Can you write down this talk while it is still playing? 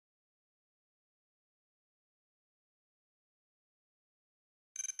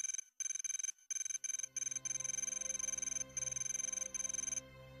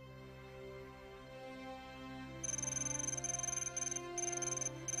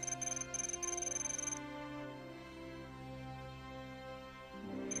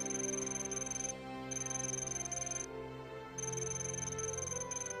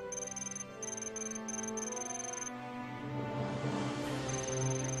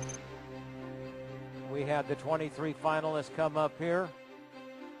We had the 23 finalists come up here.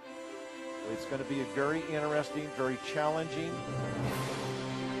 It's going to be a very interesting, very challenging.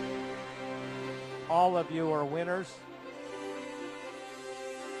 All of you are winners.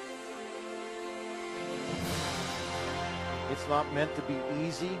 It's not meant to be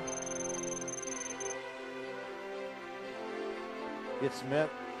easy. It's meant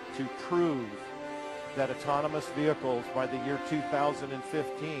to prove that autonomous vehicles by the year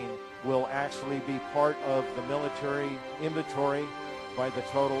 2015 will actually be part of the military inventory by the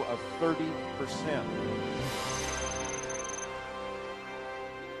total of 30%.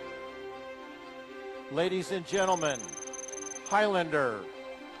 Ladies and gentlemen, Highlander.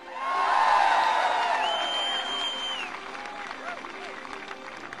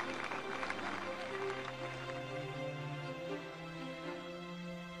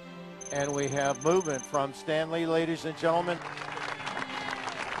 And we have movement from Stanley, ladies and gentlemen.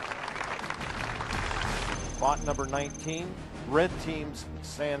 Lot number 19, Red Team's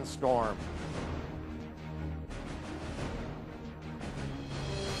Sandstorm.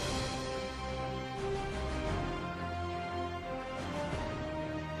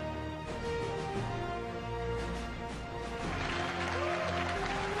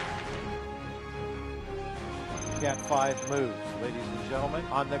 Cat 5 moves, ladies and gentlemen,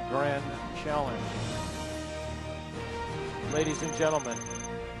 on the Grand Challenge. Ladies and gentlemen,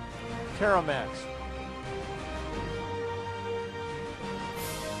 Terramax.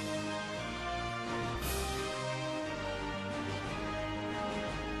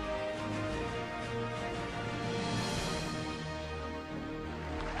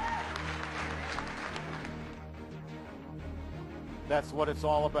 That's what it's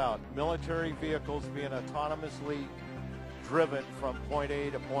all about. Military vehicles being autonomously driven from point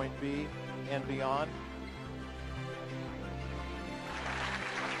A to point B and beyond.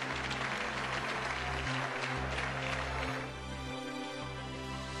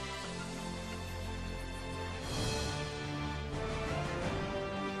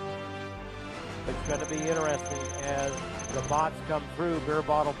 It's going to be interesting as the bots come through Beer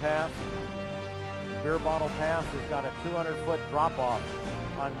Bottle Pass. Beer Bottle Pass has got a 200-foot drop-off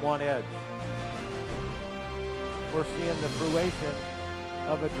on one edge. We're seeing the fruition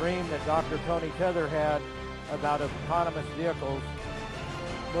of a dream that Dr. Tony Tether had about autonomous vehicles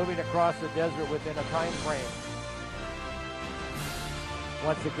moving across the desert within a time frame.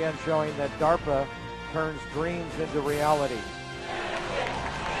 Once again showing that DARPA turns dreams into reality.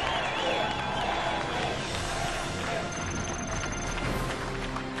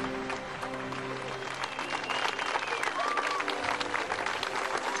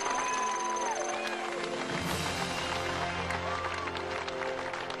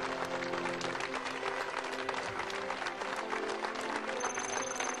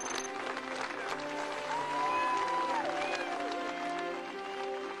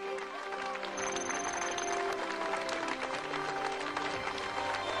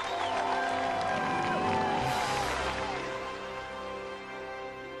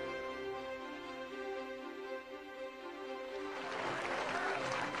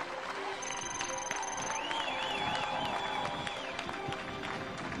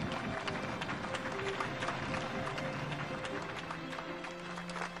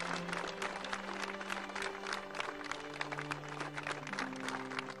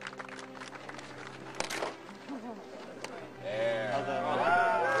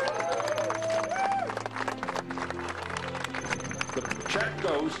 The check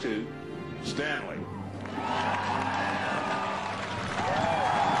goes to Stanley.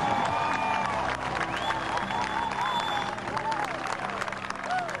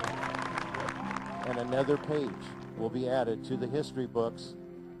 And another page will be added to the history books,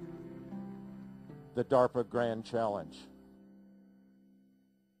 the DARPA Grand Challenge.